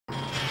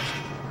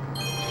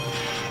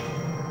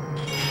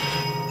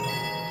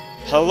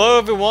Hello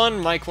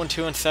everyone,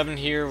 Mike1217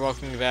 here,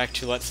 welcome back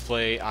to Let's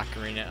Play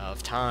Ocarina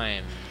of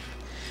Time.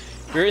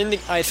 We're in the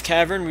Ice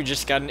Cavern, we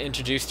just gotten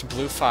introduced to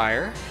Blue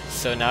Fire,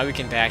 so now we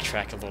can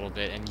backtrack a little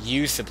bit and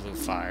use the Blue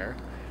Fire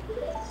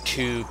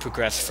to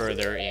progress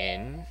further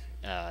in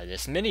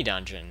this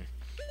mini-dungeon.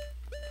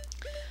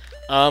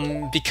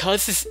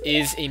 Because this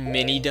is a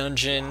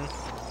mini-dungeon,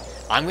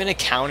 I'm going to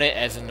count it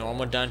as a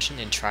normal dungeon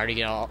and try to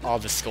get all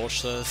the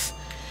Skulltulas.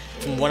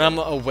 From what I'm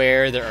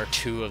aware, there are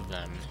 2 of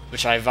them,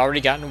 which I've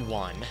already gotten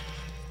 1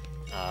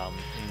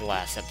 in the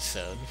last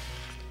episode.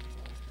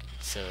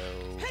 So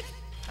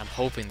I'm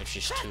hoping there's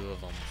just 2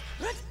 of them.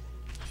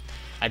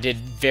 I did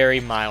very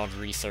mild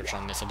research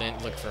on this. I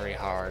didn't look very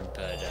hard,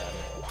 but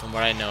from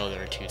what I know,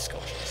 there are 2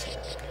 Skulltulas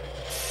here. I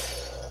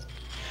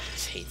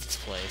just hate this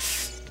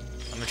place.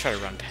 I'm gonna try to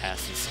run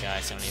past these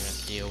guys so I don't even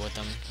have to deal with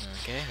them.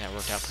 Okay, that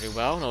worked out pretty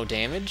well. No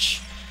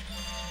damage.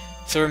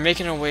 So we're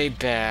making our way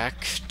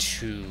back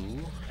to...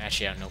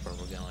 Actually, I don't know where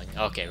we're going.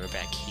 Okay, we're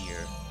back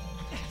here.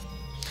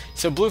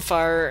 So Blue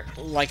Fire,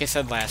 like I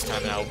said last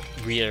time, and I'll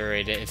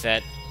reiterate it, is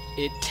that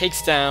it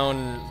takes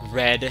down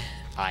red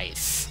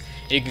ice.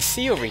 And you can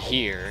see over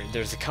here,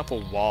 there's a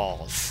couple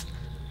walls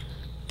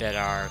that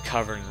are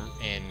covered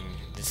in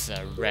this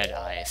red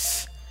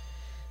ice.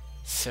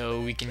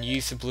 So we can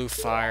use the Blue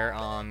Fire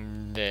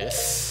on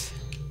this.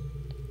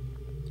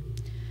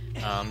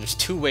 There's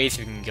 2 ways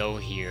we can go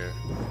here.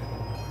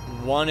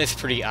 One is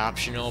pretty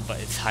optional,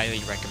 but it's highly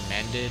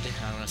recommended.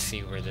 I want to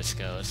see where this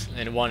goes.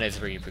 And one is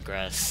where you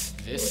progress.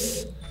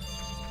 This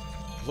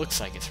looks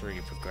like it's where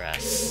you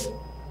progress.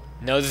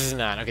 No, this is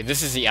not. Okay,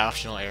 this is the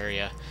optional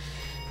area.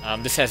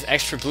 This has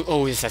extra blue...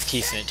 Oh, this has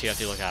keys in it, too. You have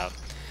to look out.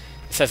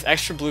 This has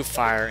extra Blue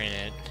Fire in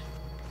it.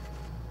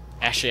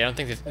 Actually, I don't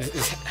think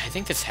this... I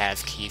think this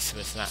has keys, so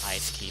it's not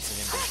ice keys. I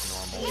think it's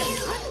normal.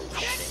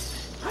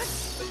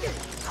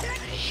 I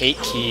hate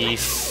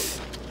keys.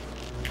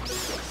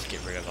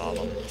 Get rid of all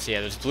of them. So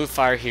yeah, there's Blue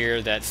Fire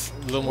here that's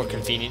a little more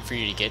convenient for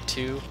you to get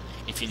to.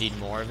 If you need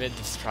more of it,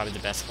 this is probably the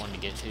best one to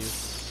get to.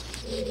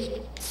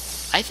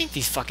 I think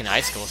these fucking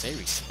ice skulls, they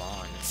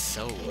respawn. It's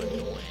so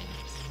annoying.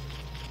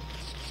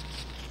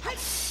 I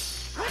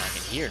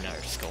can hear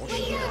another skull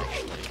here,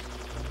 actually.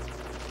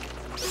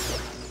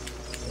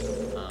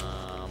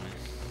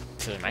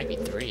 So there might be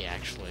 3,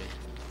 actually.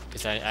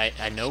 Because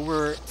I know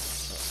where...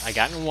 I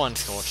got in 1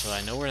 skull, so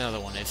I know where another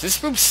one is.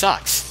 This room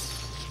sucks!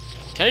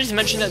 Can I just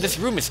mention that this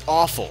room is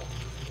awful?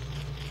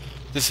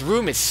 This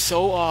room is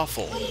so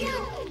awful.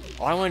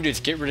 All I want to do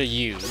is get rid of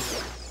you.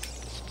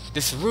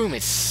 This room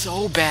is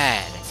so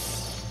bad.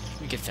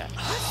 Let me get that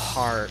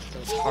heart.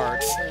 Those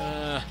hearts.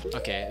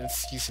 Okay,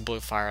 let's use the Blue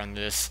Fire on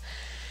this.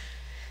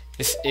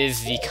 This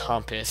is the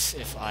compass,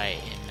 if I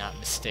am not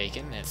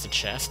mistaken. That's the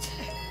chest.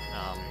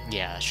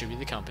 Yeah, it should be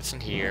the compass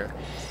in here.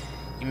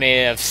 You may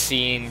have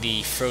seen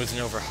the frozen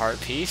over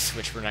heart piece,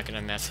 which we're not going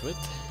to mess with.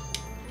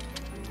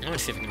 I'm gonna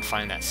see if I can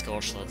find that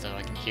Skulltula, though.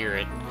 I can hear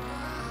it.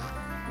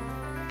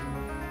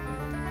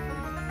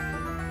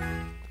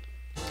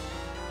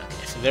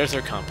 Okay, so there's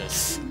our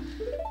compass.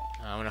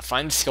 I'm gonna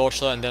find the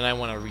Skulltula, and then I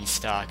want to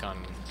restock on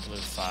Blue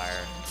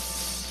Fire.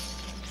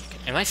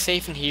 Okay, am I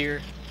safe in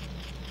here?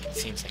 It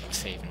seems like I'm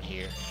safe in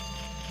here.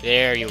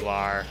 There you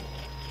are.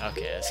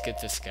 Okay, let's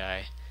get this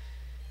guy.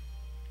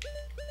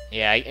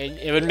 Yeah,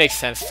 it would make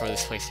sense for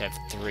this place to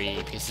have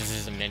 3, because this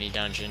is a mini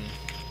dungeon.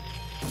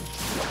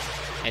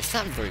 It's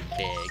not very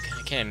big.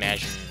 I can't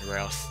imagine where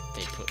else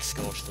they put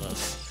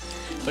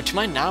Skulltulas. But to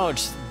my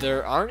knowledge,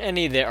 there aren't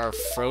any that are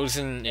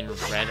frozen in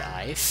red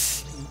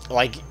ice.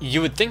 Like, you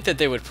would think that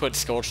they would put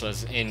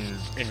Skulltulas in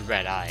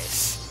red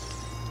ice.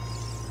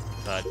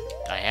 But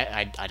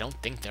I don't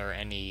think there are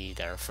any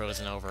that are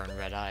frozen over in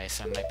red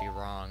ice. I might be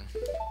wrong.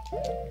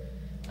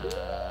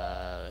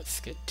 Let's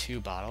get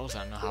 2 bottles. I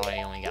don't know how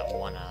I only got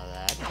 1 out of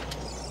that.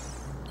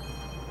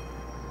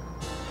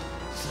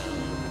 So,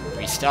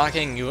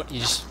 restocking, you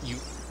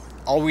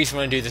always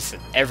want to do this at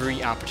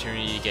every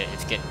opportunity you get.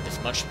 Is get as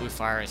much Blue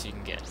Fire as you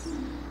can get.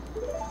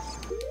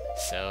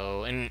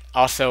 So, and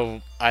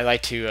also, I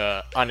like to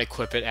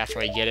unequip it after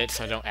I get it,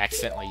 so I don't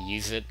accidentally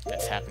use it.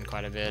 That's happened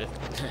quite a bit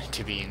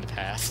to be in the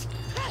past.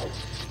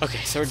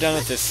 Okay, so we're done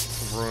with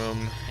this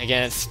room.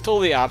 Again, it's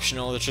totally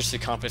optional. It's just a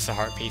compass, a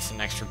heart piece,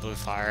 and extra Blue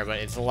Fire, but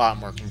it's a lot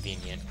more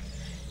convenient.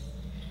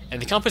 And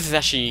the compass is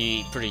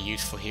actually pretty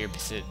useful here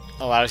because it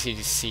allows you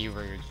to see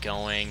where you're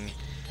going.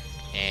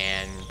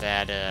 And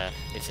that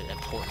is an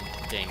important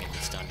thing in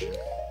this dungeon.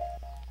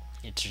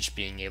 It's just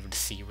being able to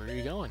see where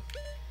you're going.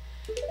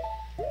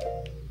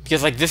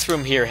 Because like this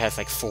room here has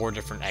like 4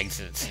 different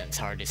exits, and it's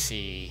hard to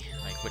see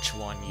like which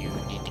one you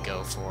need to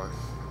go for.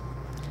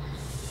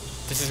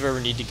 This is where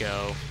we need to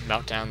go.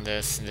 Melt down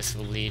this, and this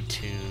will lead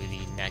to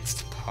the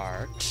next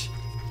part.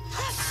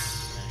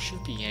 There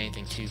shouldn't be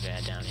anything too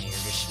bad down here,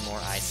 just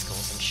more ice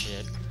skulls and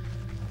shit.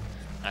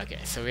 Okay,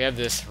 so we have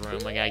this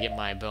room. I gotta get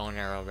my bow and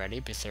arrow ready,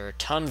 because there are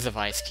tons of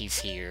ice keys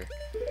here.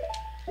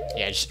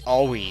 Yeah, just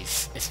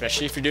always,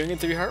 especially if you're doing a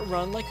 3-heart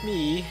run like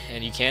me,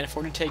 and you can't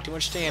afford to take too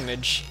much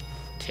damage,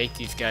 take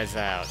these guys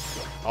out.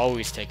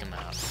 Always take them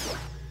out.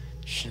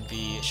 Should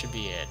be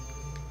it.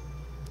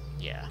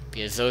 Yeah,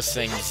 because those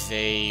things,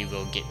 they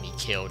will get me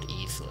killed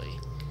easily.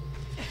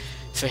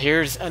 So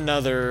here's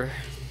another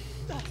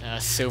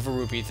silver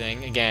rupee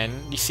thing. Again,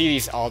 you see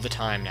these all the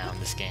time now in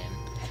this game.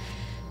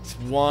 It's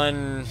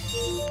one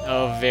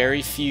of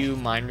very few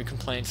minor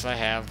complaints I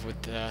have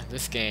with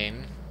this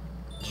game.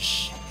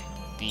 Just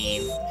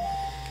the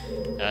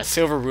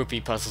silver rupee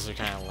puzzles are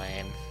kind of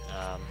lame.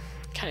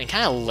 Kind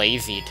of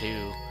lazy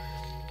too.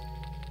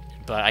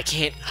 But I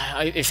can't.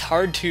 It's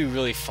hard to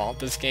really fault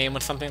this game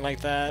with something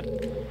like that.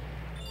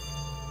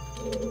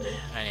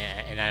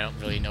 And I don't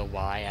really know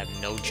why. I have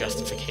no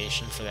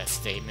justification for that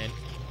statement.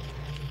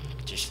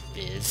 It just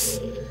is.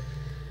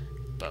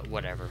 But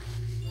whatever.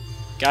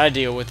 Gotta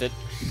deal with it.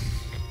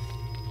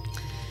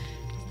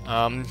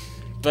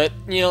 But,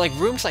 you know, like,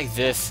 rooms like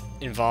this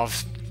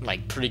involve,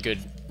 like, pretty good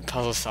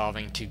puzzle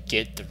solving to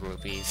get the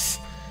rupees.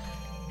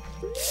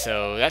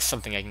 So that's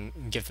something I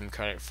can give them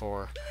credit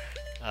for.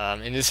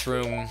 In this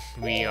room,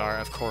 we are,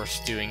 of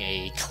course, doing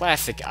a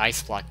classic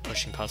ice block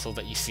pushing puzzle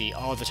that you see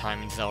all the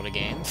time in Zelda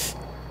games.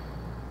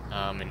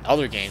 And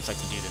other games like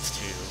to do this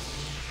too.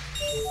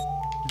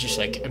 Just,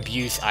 like,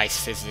 abuse ice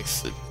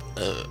physics.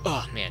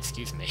 Oh, man,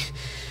 excuse me.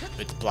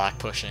 With the block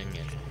pushing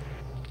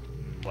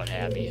and what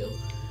have you.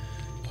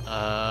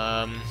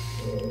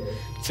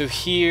 So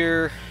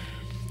here,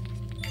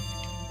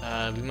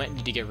 we might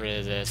need to get rid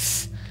of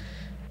this.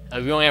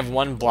 We only have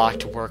one block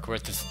to work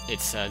with.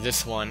 It's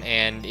this one,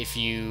 and if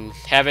you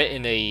have it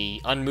in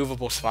a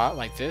unmovable spot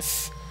like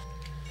this,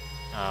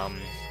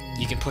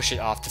 you can push it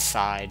off the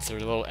sides. There are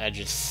little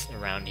edges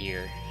around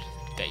here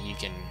that you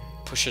can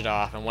push it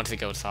off, and once it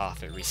goes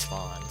off, it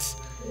respawns.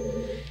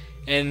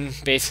 And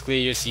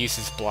basically, you just use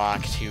this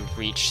block to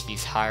reach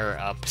these higher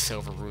up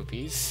silver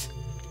rupees.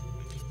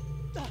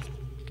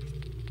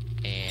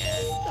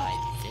 And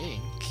I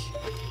think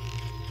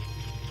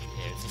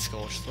there's a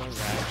Skulltula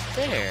right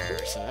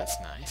there, so that's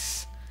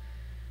nice.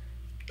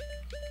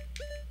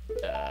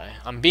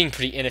 I'm being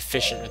pretty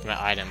inefficient with my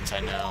items, I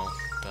know,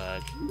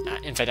 but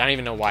in fact, I don't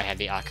even know why I had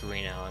the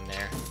Ocarina on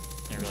there.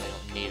 I really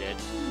don't need it.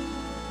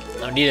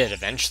 I'll need it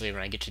eventually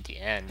when I get to the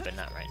end, but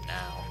not right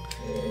now.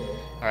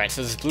 Alright,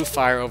 so there's blue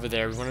fire over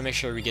there. We want to make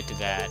sure we get to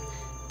that.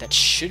 That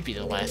should be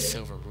the last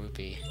silver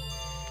rupee.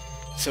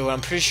 So what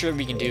I'm pretty sure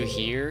we can do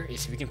here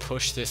is we can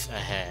push this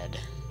ahead.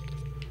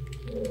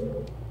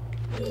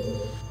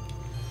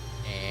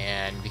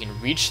 And we can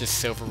reach this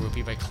silver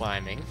rupee by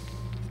climbing.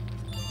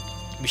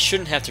 We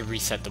shouldn't have to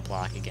reset the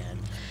block again.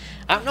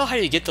 I don't know how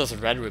you get those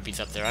red rupees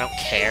up there. I don't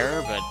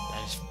care, but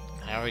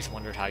I always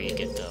wondered how you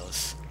get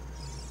those.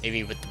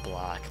 Maybe with the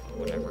block,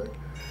 whatever.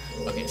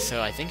 Okay,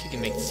 so I think you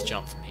can make this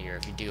jump from here.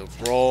 If you do a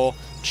roll,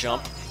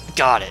 jump,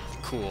 got it.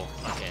 Cool.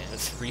 Okay,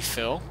 let's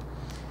refill.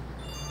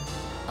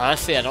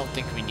 Honestly, I don't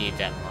think we need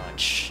that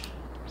much.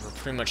 We're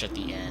pretty much at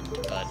the end,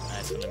 but I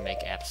just want to make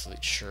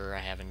absolute sure I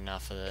have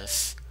enough of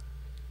this.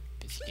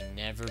 Because you can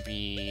never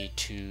be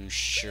too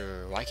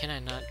sure. Why can I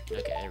not?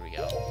 Okay, there we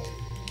go.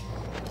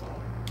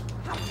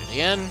 Do it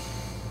again.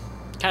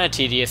 Kind of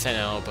tedious, I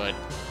know, but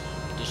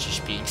it's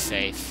just being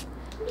safe.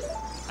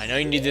 I know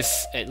you need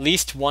this at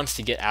least once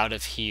to get out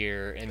of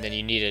here, and then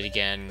you need it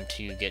again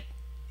to get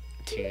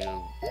to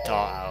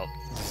thaw out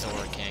the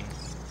Zora King.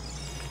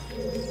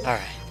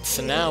 Alright,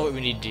 so now what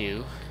we need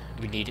to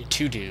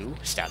do,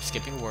 stop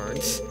skipping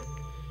words,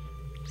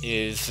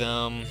 is,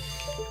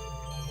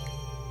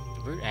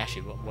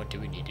 actually, what do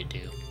we need to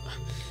do?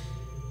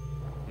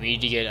 We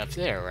need to get up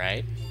there,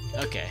 right?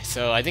 Okay,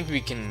 so I think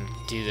we can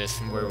do this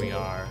from where we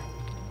are.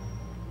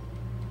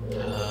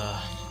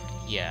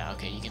 Yeah,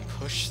 okay, you can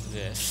push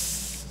this.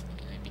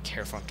 Be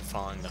careful not to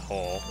fall in the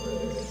hole.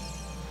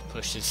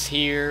 Push this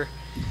here.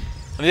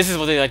 I mean, this is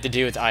what they like to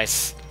do with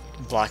ice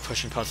block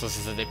pushing puzzles,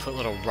 is that they put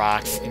little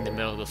rocks in the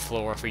middle of the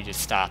floor for you to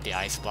stop the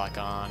ice block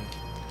on.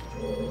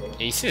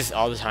 Yeah, you see this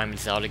all the time in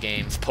Zelda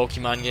games.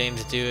 Pokemon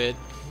games do it.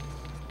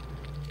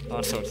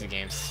 All sorts of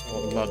games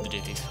love to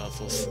do these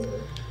puzzles. And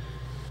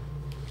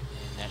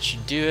that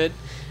should do it.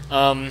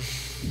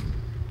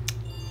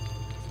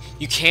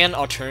 You can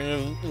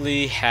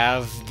alternatively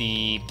have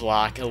the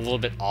block a little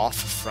bit off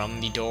from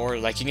the door.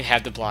 Like, you can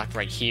have the block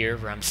right here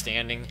where I'm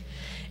standing,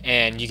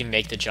 and you can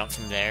make the jump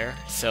from there.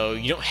 So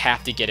you don't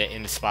have to get it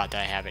in the spot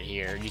that I have it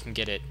here. You can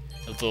get it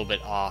a little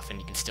bit off, and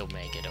you can still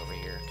make it over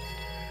here.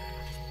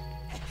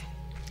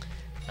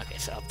 Okay,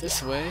 so up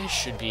this way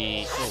should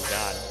be... oh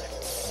god.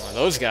 One of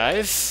those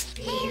guys.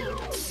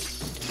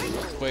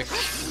 Quick.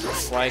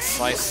 Slice,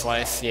 slice,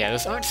 slice. Yeah,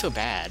 those aren't so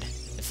bad.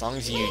 As long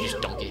as you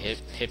just don't get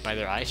hit by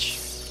their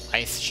ice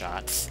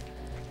shots.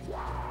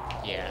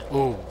 Yeah.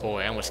 Oh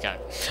boy, I almost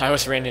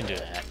ran into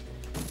that.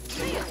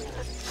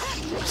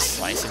 Just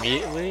slice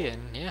immediately,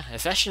 and yeah,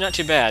 it's actually not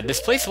too bad.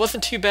 This place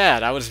wasn't too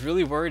bad. I was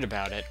really worried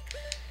about it.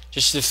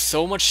 Just there's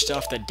so much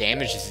stuff that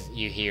damages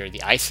you here.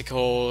 The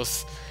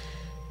icicles,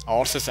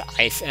 all sorts of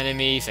ice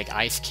enemies, like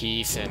ice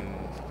keys, and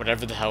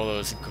whatever the hell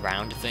those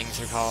ground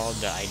things are called.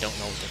 That I don't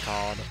know what they're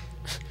called.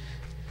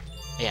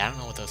 Yeah, I don't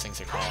know what those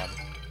things are called.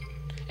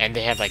 And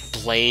they have, like,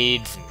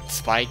 blades and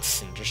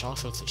spikes and just all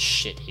sorts of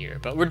shit here.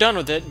 But we're done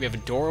with it. We have a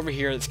door over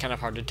here that's kind of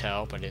hard to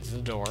tell, but it's a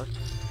door.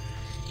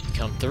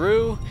 come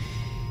through,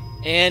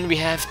 and we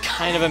have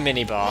kind of a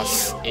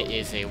mini-boss. It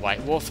is a white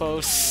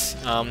Wolfos.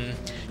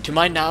 To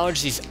my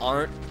knowledge, these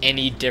aren't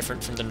any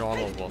different from the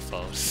normal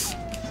Wolfos.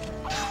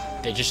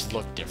 They just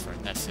look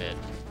different, that's it.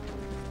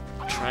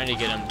 I'm trying to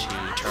get them to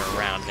turn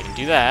around. They can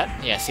do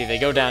that. Yeah, see, they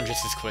go down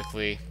just as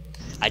quickly.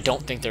 I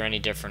don't think they're any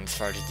different as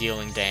far as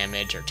dealing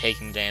damage or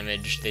taking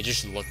damage. They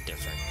just look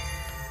different.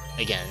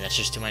 Again, that's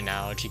just to my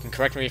knowledge. You can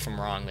correct me if I'm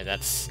wrong, but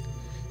that's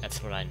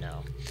what I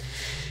know.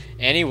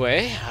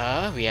 Anyway,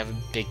 we have a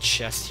big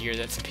chest here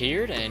that's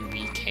appeared, and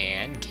we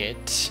can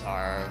get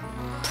our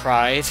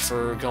prize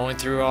for going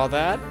through all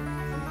that.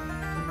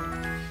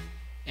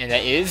 And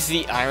that is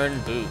the Iron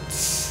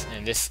Boots.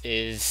 And this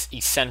is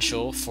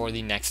essential for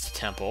the next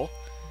temple.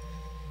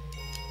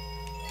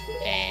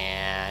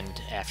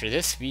 And after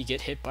this, we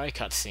get hit by a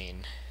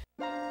cutscene.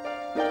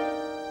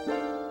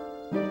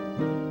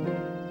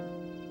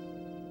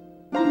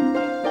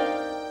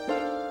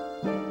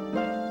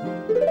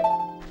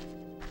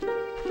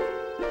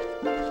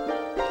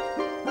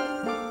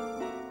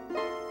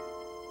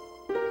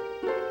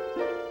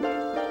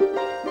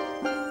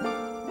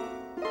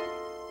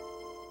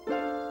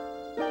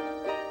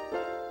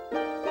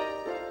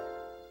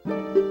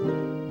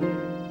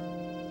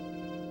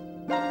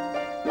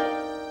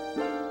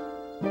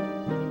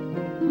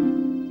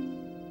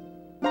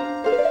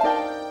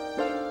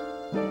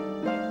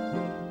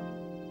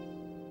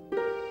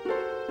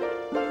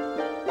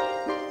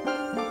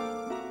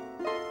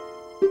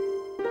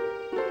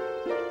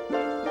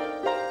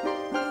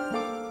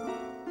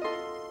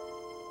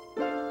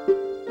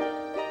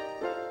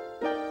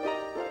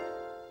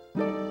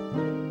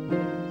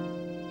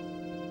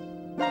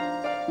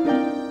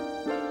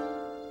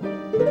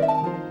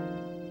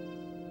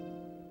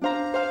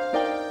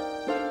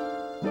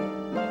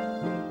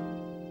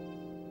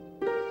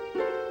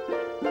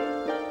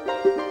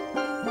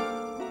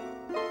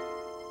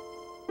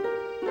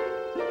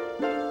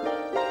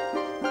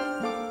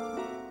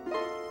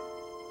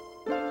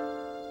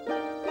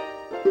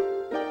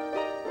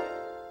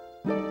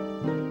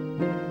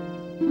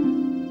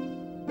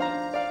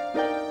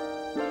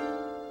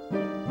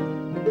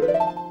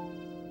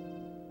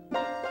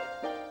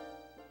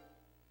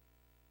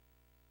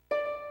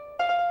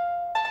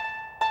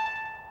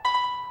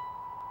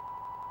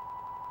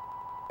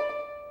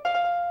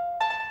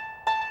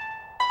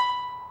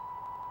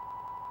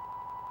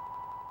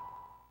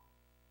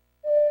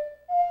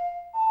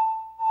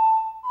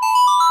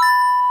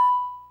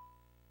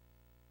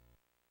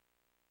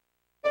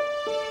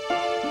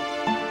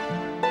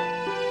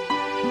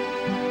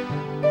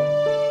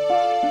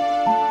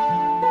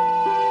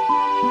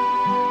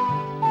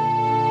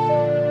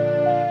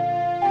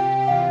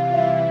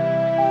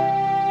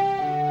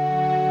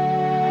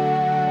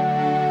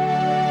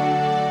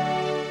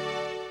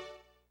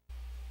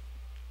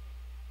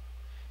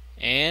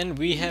 And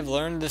we have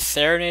learned the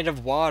Serenade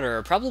of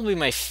Water, probably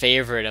my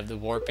favorite of the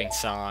warping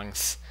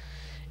songs.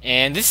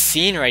 And this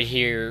scene right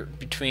here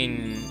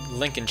between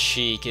Link and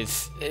Sheik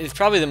is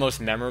probably the most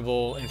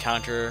memorable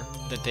encounter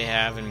that they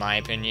have, in my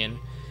opinion.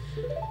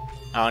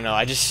 I don't know,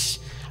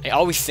 I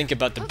always think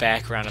about the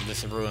background of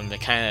this room, the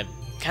kind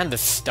of the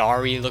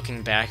starry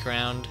looking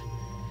background.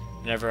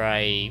 Whenever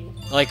I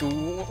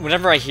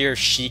hear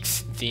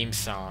Sheik's theme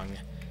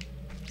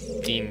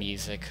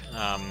music,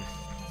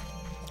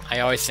 I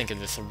always think of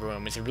this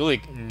room. It's a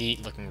really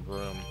neat looking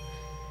room.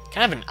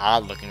 Kind of an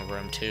odd looking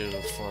room too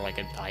for like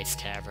an ice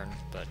cavern,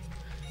 but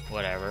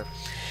whatever.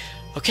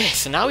 Okay,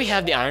 so now we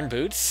have the Iron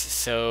Boots,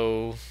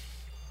 so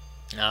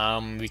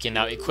we can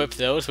now equip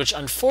those, which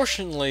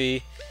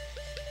unfortunately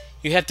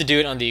you have to do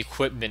it on the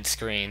equipment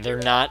screen. They're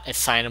not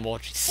assignable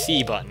to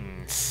C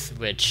buttons,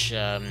 which you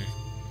know,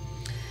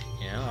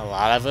 a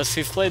lot of us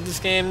who've played this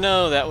game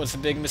know that was a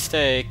big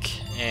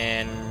mistake,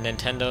 and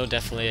Nintendo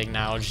definitely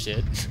acknowledged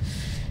it.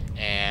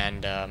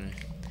 And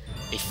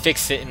they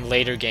fix it in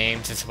later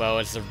games as well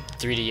as the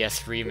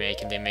 3DS remake,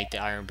 and they make the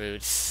Iron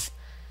Boots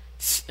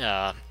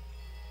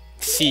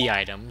C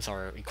items,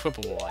 or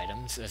equipable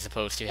items, as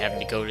opposed to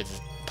having to go to the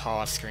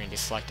pause screen to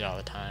select it all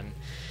the time.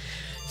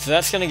 So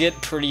that's gonna get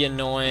pretty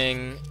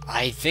annoying.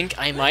 I think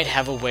I might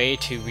have a way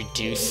to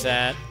reduce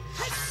that.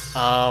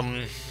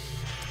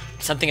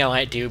 Something I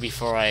might do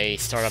before I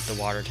start up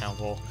the water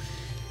temple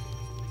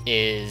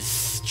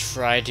is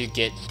try to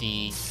get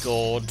the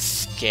gold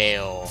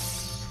scale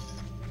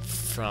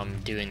from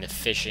doing the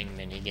fishing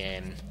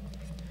minigame,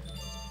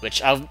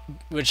 which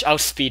I'll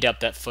speed up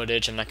that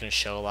footage. I'm not going to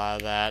show a lot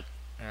of that.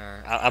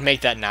 I'll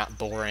make that not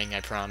boring,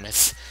 I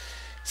promise.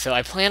 So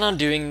I plan on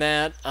doing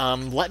that.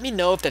 Let me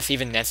know if that's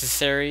even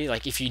necessary,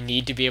 like if you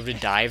need to be able to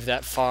dive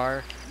that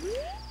far.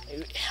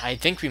 I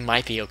think we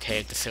might be okay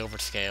with the silver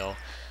scale.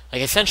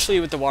 Like essentially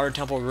with the water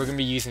temple, we're going to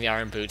be using the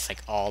Iron Boots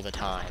like all the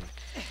time.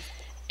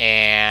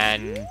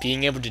 And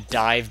being able to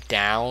dive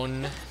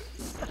down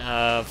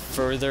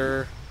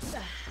further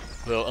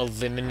will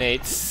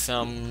eliminate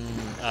some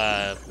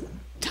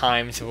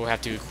times we'll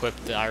have to equip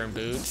the Iron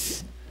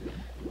Boots.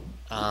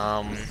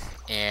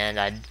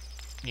 And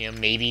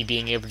maybe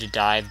being able to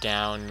dive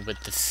down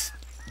with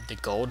the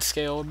gold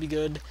scale would be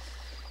good.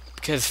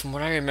 because from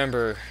what I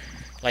remember,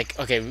 like,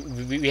 okay,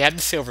 we have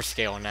the silver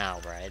scale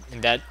now, right?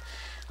 And that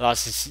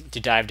allows us to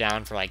dive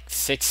down for like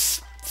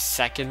 6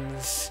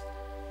 seconds.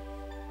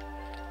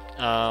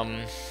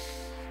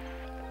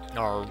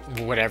 Or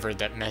whatever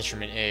that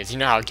measurement is. You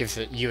know how it gives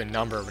you a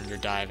number when you're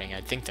diving. I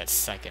think that's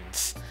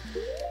seconds.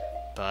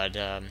 But,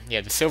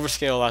 yeah, the silver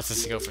scale allows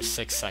us to go for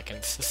 6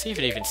 seconds. Let's see if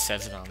it even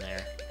says it on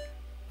there.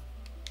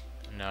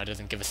 No, it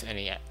doesn't give us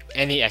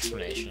any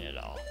explanation at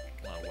all.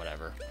 Well,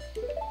 whatever.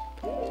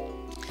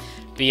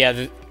 But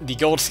yeah, the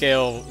gold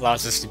scale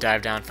allows us to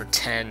dive down for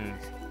 10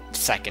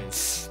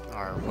 seconds,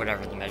 or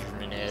whatever the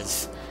measurement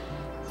is.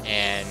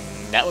 And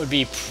that would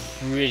be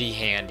pretty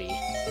handy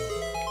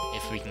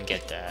if we can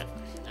get that.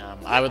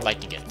 I would like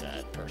to get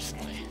that,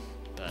 personally.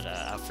 But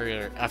I'll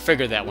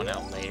figure that one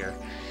out later.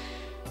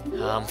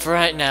 For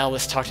right now,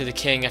 let's talk to the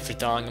king after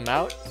thawing him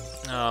out.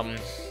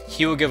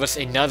 He will give us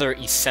another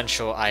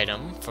essential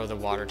item for the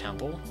water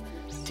temple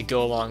to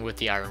go along with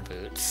the iron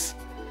boots.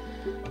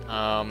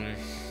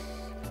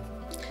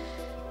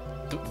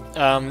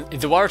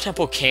 The water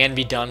temple can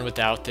be done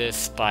without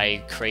this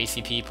by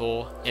crazy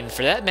people, and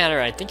for that matter,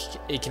 I think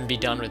it can be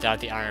done without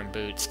the iron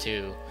boots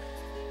too.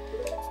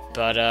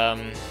 But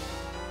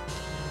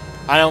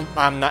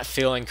I'm not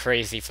feeling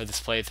crazy for this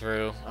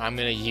playthrough. I'm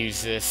gonna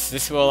use this.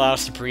 This will allow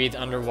us to breathe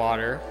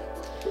underwater,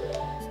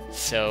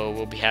 so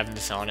we'll be having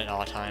this on at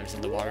all times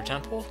in the water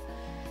temple.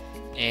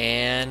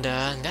 And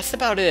that's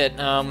about it.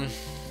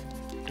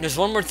 There's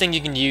one more thing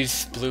you can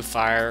use blue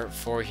fire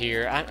for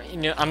here.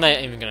 I'm not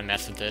even gonna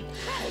mess with it.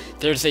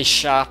 There's a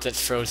shop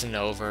that's frozen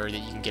over that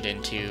you can get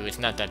into. It's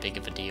not that big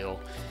of a deal.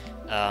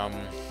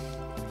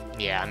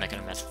 Yeah, I'm not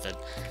gonna mess with it.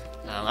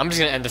 I'm just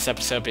gonna end this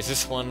episode because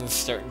this one's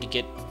starting to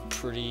get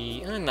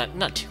pretty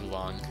not too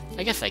long.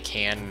 I guess I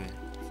can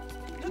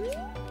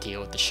deal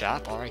with the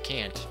shop, or I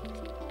can't.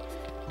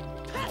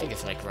 I think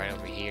it's like right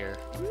over here.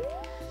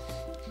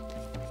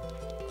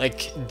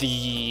 Like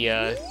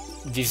the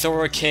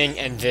Zora King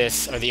and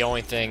this are the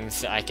only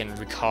things that I can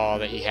recall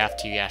that you have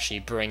to actually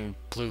bring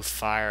blue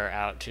fire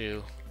out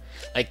to.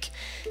 Like,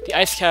 the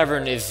Ice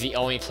Cavern is the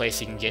only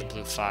place you can get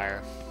blue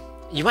fire.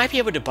 You might be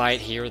able to buy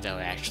it here, though,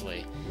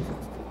 actually.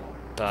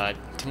 But,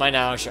 to my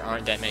knowledge, there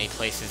aren't that many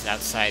places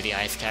outside the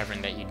Ice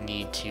Cavern that you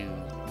need to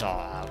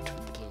thaw out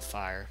the blue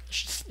fire.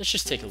 Let's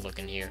just take a look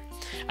in here.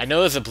 I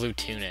know there's a blue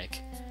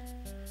tunic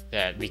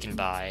that we can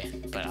buy,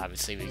 but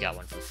obviously we got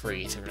one for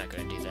free, so we're not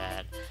going to do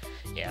that.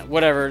 Yeah,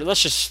 whatever,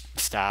 let's just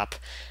stop.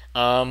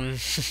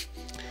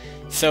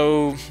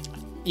 So,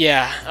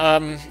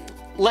 yeah,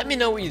 let me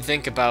know what you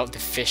think about the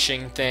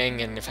fishing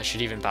thing, and if I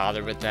should even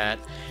bother with that.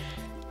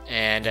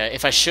 And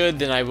if I should,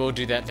 then I will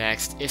do that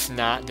next. If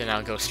not, then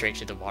I'll go straight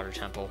to the water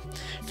temple.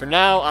 For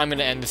now, I'm going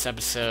to end this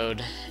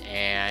episode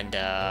and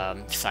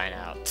sign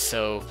out.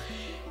 So,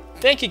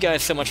 thank you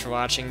guys so much for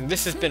watching.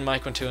 This has been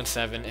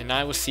Mike1217, and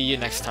I will see you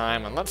next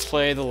time on Let's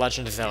Play The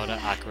Legend of Zelda: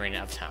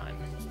 Ocarina of Time.